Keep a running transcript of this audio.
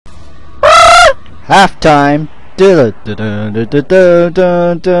Halftime.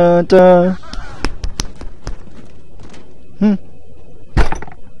 Da-da-da-da-da-da-da-da-da.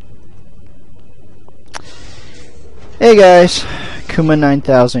 Hey guys,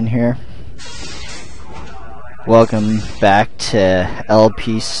 Kuma9000 here. Welcome back to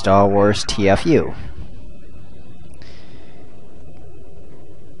LP Star Wars TFU.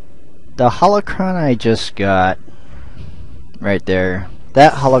 The holocron I just got right there,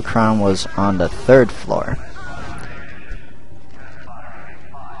 that holocron was on the 3rd floor.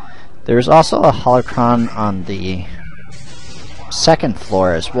 There's also a holocron on the 2nd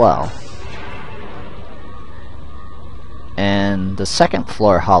floor as well. And the 2nd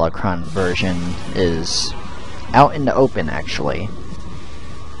floor holocron version is out in the open actually.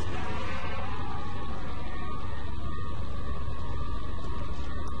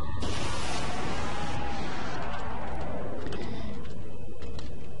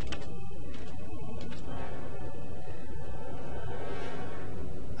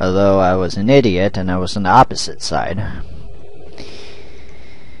 Although I was an idiot and I was on the opposite side.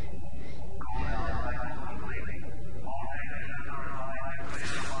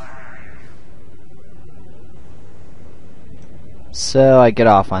 So I get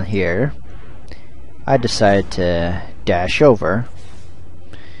off on here. I decide to dash over,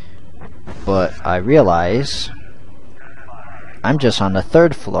 but I realize I'm just on the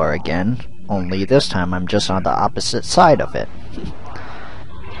 3rd floor again, only this time I'm just on the opposite side of it.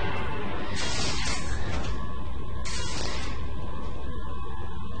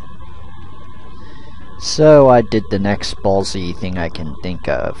 So I did the next ballsy thing I can think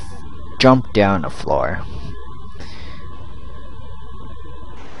of. Jump down a floor.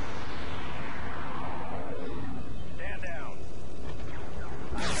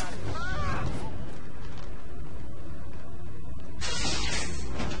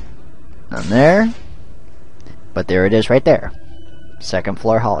 None there. But there it is right there. 2nd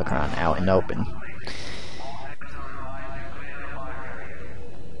floor holocron out in the open.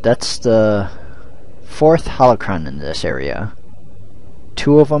 That's the 4th holocron in this area.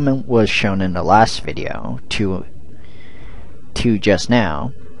 2 of them was shown in the last video, two just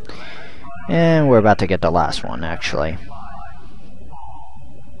now, and we're about to get the last one actually.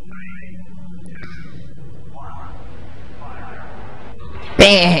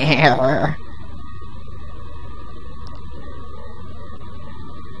 Bear.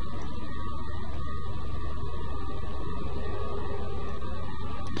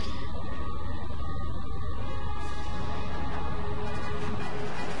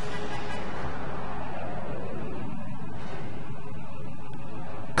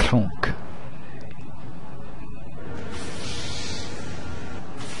 Clunk.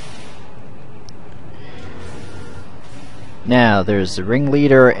 Now there's the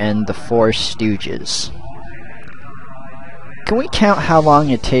ringleader and the 4 stooges. Can we count how long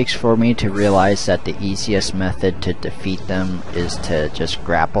it takes for me to realize that the easiest method to defeat them is to just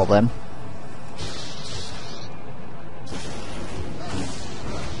grapple them?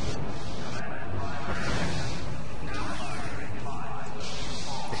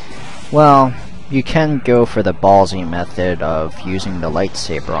 Well, you can go for the ballsy method of using the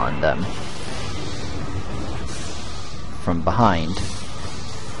lightsaber on them from behind.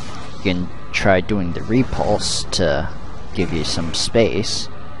 You can try doing the repulse to give you some space.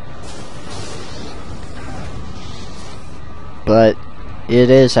 But it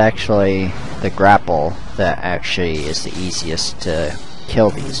is actually the grapple that actually is the easiest to kill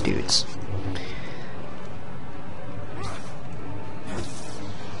these dudes.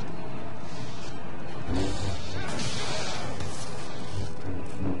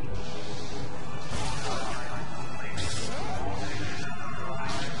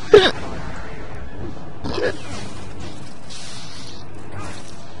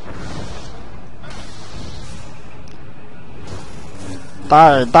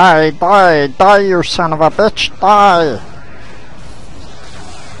 Die, die, die, die, you son of a bitch, die!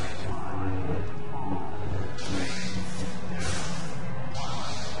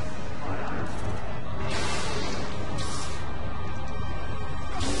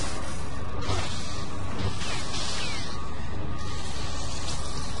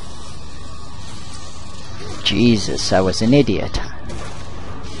 Jesus, I was an idiot.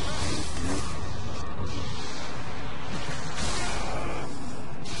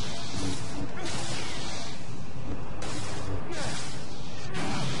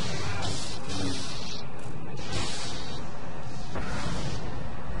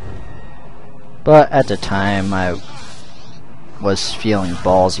 But at the time I was feeling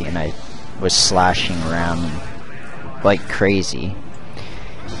ballsy and I was slashing around like crazy.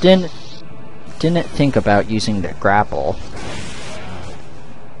 Didn't didn't think about using the grapple.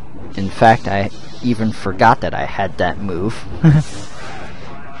 In fact, I even forgot that I had that move.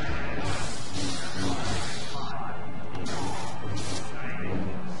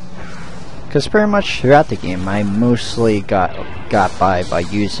 Because pretty much throughout the game, I mostly got by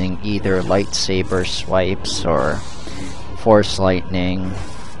using either lightsaber swipes or force lightning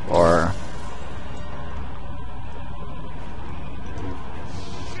or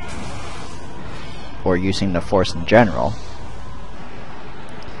using the force in general.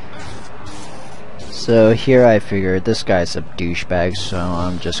 So here I figured this guy's a douchebag, so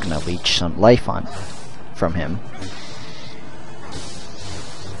I'm just gonna leech some life from him.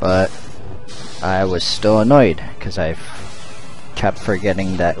 But I was still annoyed because I kept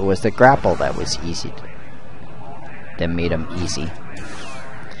forgetting that it was the grapple that was easy, that made him easy.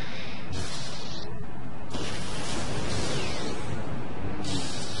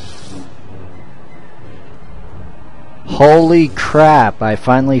 Holy crap, I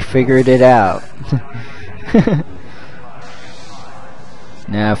finally figured it out.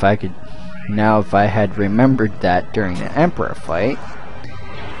 Now if I had remembered that during the Emperor fight,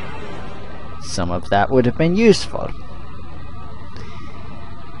 some of that would have been useful.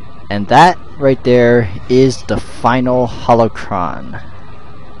 And that right there is the final holocron.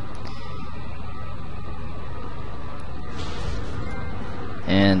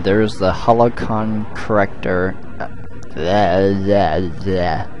 And there's the holocron corrector.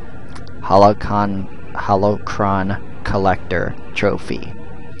 Holocron collector trophy.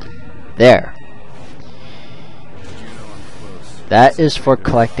 There. That is for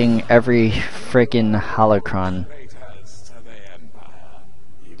collecting every freaking holocron.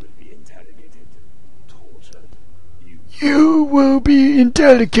 You will be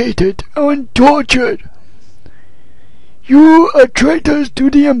interrogated and tortured. You are traitors to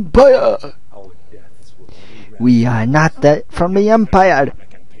the Empire. We are not that from the Empire.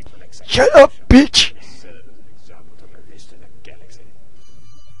 Shut up, bitch!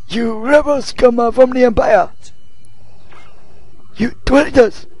 You rebels come from the Empire. You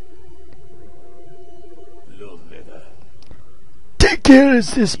traitors! Take care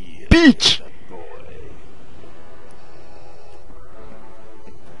of this bitch!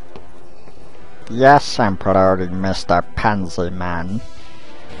 Yes, Emperor, Mr. Pansy Man.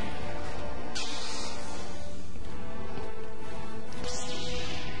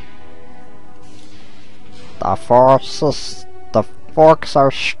 The forks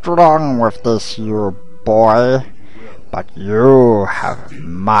are strong with this, you boy. But you have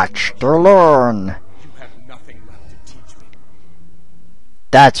much to learn. You have nothing left to teach me.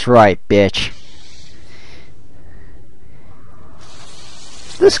 That's right, bitch.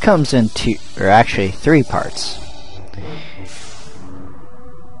 This comes in two, or actually 3 parts.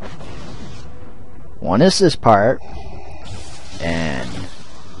 One is this part, and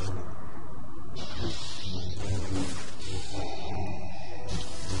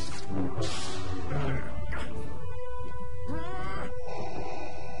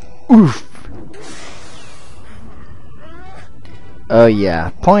oof. Oh yeah,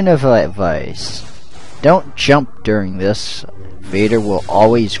 point of advice. Don't jump during this. Vader will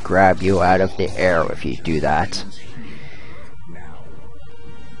always grab you out of the air if you do that.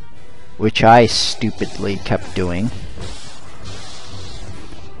 Which I stupidly kept doing.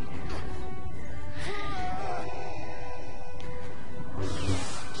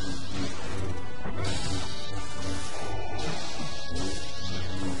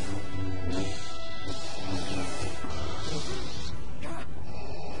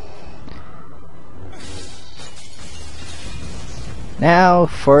 Now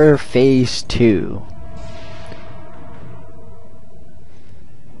for Phase 2.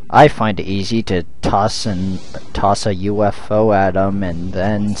 I find it easy to toss a UFO at him and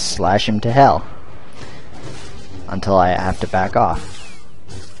then slash him to hell until I have to back off.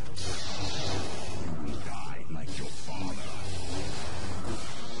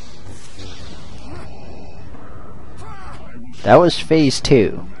 That was Phase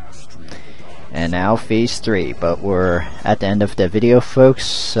 2. And now Phase 3, but we're at the end of the video, folks,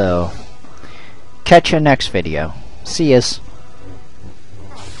 so catch you next video. See yas.